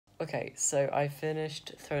Okay, so I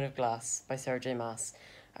finished Throne of Glass by Sarah J Maas.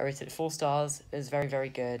 I rated it 4 stars. It was very, very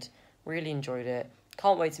good. Really enjoyed it.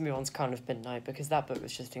 Can't wait to move on to Crown of Midnight because that book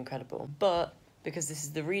was just incredible. But because this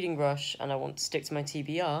is the reading rush and I want to stick to my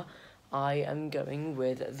TBR, I am going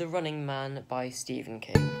with The Running Man by Stephen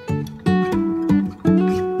King.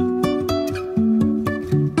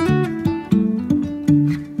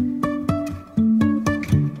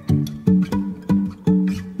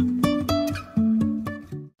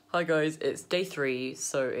 Hi guys, it's day 3,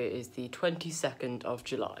 so it is the 22nd of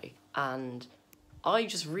July, and I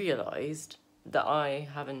just realised that I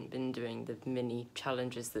haven't been doing the mini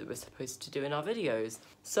challenges that we're supposed to do in our videos.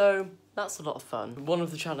 So that's a lot of fun. One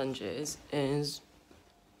of the challenges is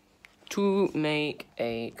to make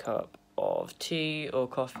a cup of tea or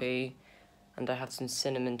coffee, and I have some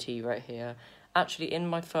cinnamon tea right here. Actually, in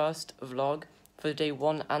my first vlog for day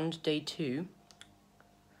 1 and day 2,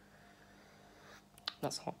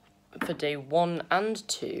 that's hot. For day 1 and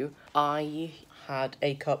 2, I had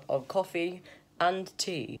a cup of coffee and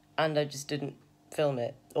tea, and I just didn't film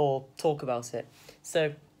it or talk about it.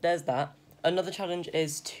 So there's that. Another challenge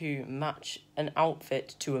is to match an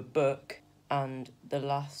outfit to a book, and the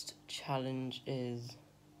last challenge is...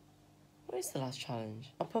 What is the last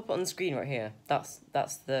challenge? I'll pop it on the screen right here. That's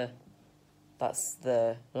the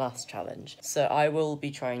last challenge. So I will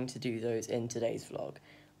be trying to do those in today's vlog.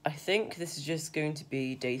 I think this is just going to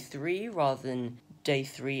be day 3 rather than day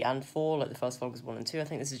 3 and 4, like the first vlog was 1 and 2. I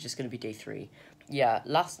think this is just going to be day 3. Yeah,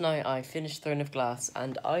 last night I finished Throne of Glass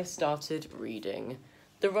and I started reading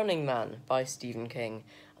The Running Man by Stephen King.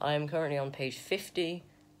 I am currently on page 50,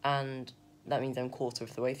 and that means I'm quarter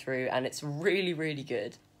of the way through, and it's really, really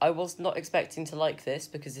good. I was not expecting to like this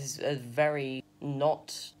because this is a very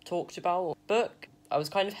not talked about book. I was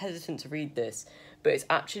kind of hesitant to read this, but it's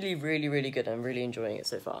actually really, really good. I'm really enjoying it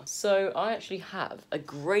so far. So I actually have a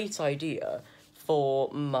great idea for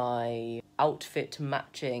my outfit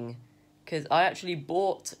matching, because I actually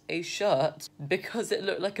bought a shirt because it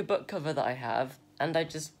looked like a book cover that I have, and I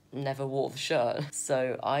just never wore the shirt.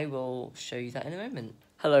 So I will show you that in a moment.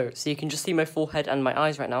 Hello, so you can just see my forehead and my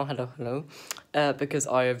eyes right now. Hello, hello. Because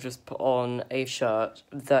I have just put on a shirt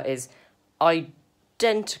that is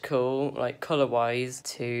identical, like colour-wise,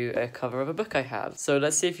 to a cover of a book I have. So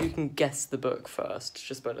let's see if you can guess the book first,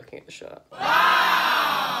 just by looking at the shirt.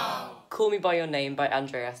 Wow! Call Me By Your Name by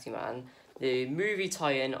Andrei Asiman. The movie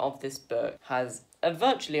tie-in of this book has a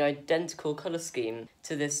virtually identical colour scheme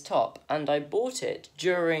to this top, and I bought it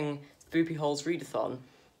during Spoopy Hole's readathon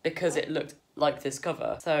because it looked like this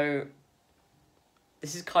cover. So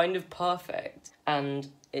this is kind of perfect, and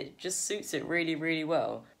it just suits it really, really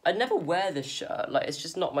well. I'd never wear this shirt, like, it's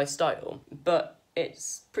just not my style, but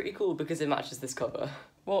it's pretty cool because it matches this cover.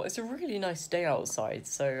 Well, it's a really nice day outside,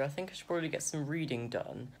 so I think I should probably get some reading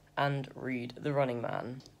done and read The Running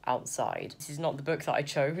Man outside. This is not the book that I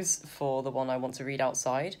chose for the one I want to read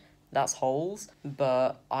outside. That's Holes,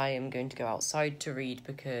 but I am going to go outside to read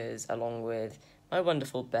because, along with my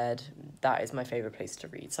wonderful bed, that is my favourite place to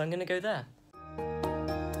read, so I'm going to go there.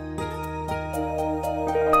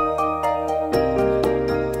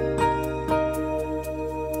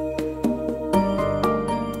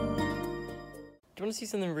 Do you want to see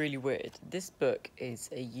something really weird? This book is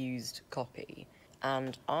a used copy,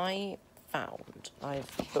 and I've bookmarked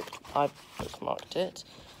it.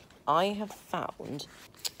 I have found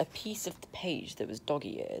a piece of the page that was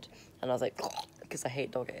dog-eared, and I was like, because I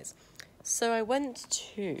hate dog ears. So I went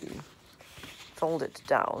to fold it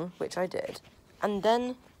down, which I did, and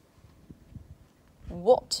then,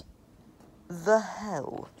 what the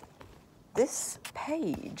hell? This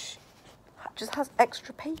page just has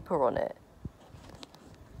extra paper on it.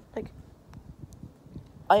 Like,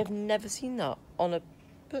 I have never seen that on a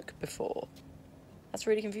book before. That's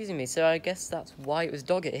really confusing me, so I guess that's why it was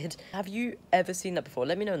dog-eared. Have you ever seen that before?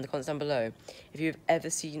 Let me know in the comments down below if you've ever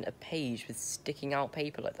seen a page with sticking out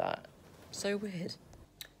paper like that. So weird.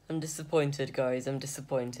 I'm disappointed, guys, I'm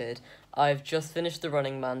disappointed. I've just finished The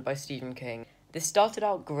Running Man by Stephen King. This started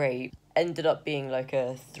out great, ended up being like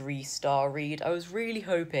a 3-star read. I was really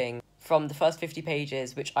hoping from the first 50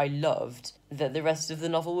 pages, which I loved, that the rest of the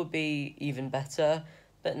novel would be even better.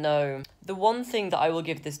 But no. The one thing that I will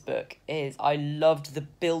give this book is I loved the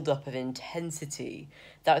build-up of intensity.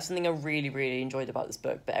 That was something I really, really enjoyed about this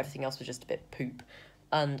book, but everything else was just a bit poop,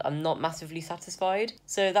 and I'm not massively satisfied.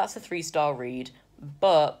 So that's a 3-star read,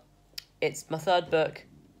 but it's my 3rd book,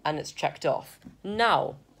 and it's checked off.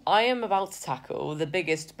 Now, I am about to tackle the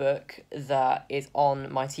biggest book that is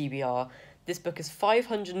on my TBR. This book is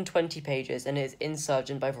 520 pages, and it is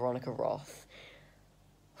Insurgent by Veronica Roth.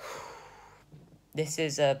 This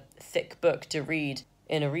is a thick book to read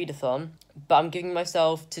in a readathon, but I'm giving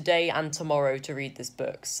myself today and tomorrow to read this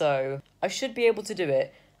book, so I should be able to do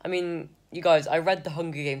it. I mean, you guys, I read the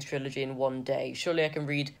Hunger Games trilogy in one day. Surely I can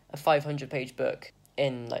read a 500-page book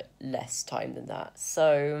in, like, less time than that.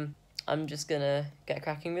 So I'm just gonna get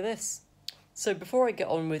cracking with this. So before I get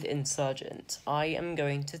on with Insurgent, I am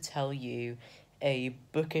going to tell you a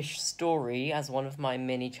bookish story as one of my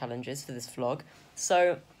mini challenges for this vlog.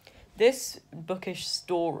 So this bookish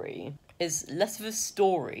story is less of a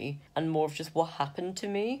story and more of just what happened to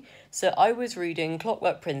me. So I was reading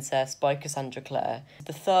Clockwork Princess by Cassandra Clare,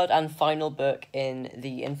 the third and final book in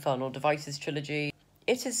the Infernal Devices trilogy.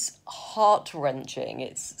 It is heart-wrenching.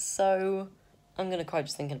 It's so... I'm going to cry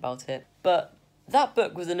just thinking about it. But that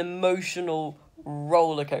book was an emotional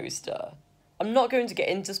roller coaster. I'm not going to get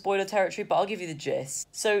into spoiler territory, but I'll give you the gist.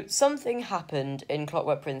 So something happened in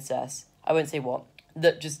Clockwork Princess, I won't say what,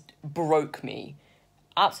 that just broke me.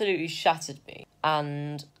 Absolutely shattered me,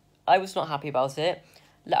 and I was not happy about it.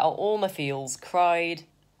 Let out all my feels, cried,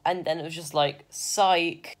 and then it was just like,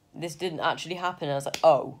 psych, this didn't actually happen. And I was like,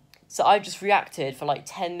 oh. So I just reacted for like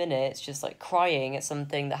 10 minutes, just like crying at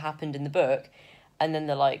something that happened in the book, and then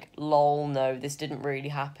they're like, lol, no, this didn't really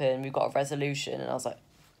happen, we've got a resolution. And I was like,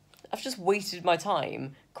 I've just wasted my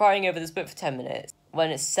time crying over this book for 10 minutes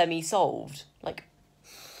when it's semi-solved. Like,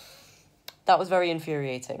 that was very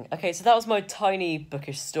infuriating. Okay, so that was my tiny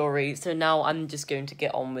bookish story. So now I'm just going to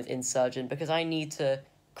get on with Insurgent because I need to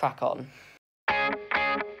crack on.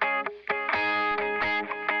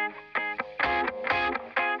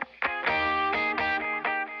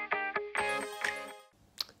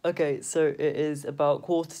 Okay, so it is about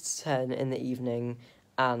 9:45 in the evening,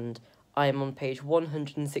 and I am on page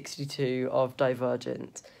 162 of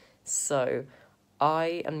Divergent. So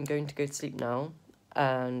I am going to go to sleep now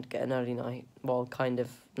and get an early night. Well, kind of,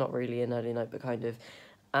 not really an early night, but kind of.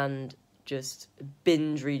 And just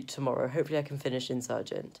binge read tomorrow. Hopefully I can finish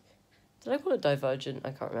Insurgent. Did I call it Divergent?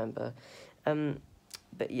 I can't remember.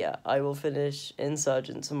 But yeah, I will finish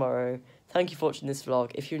Insurgent tomorrow. Thank you for watching this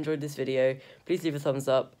vlog. If you enjoyed this video, please leave a thumbs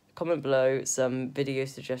up. Comment below some video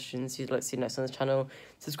suggestions you'd like to see next on this channel.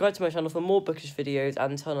 Subscribe to my channel for more bookish videos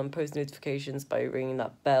and turn on post notifications by ringing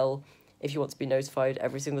that bell if you want to be notified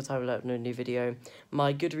every single time I upload a new video.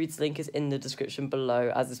 My Goodreads link is in the description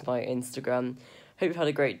below, as is my Instagram. Hope you've had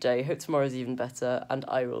a great day. Hope tomorrow's even better, and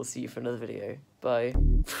I will see you for another video. Bye.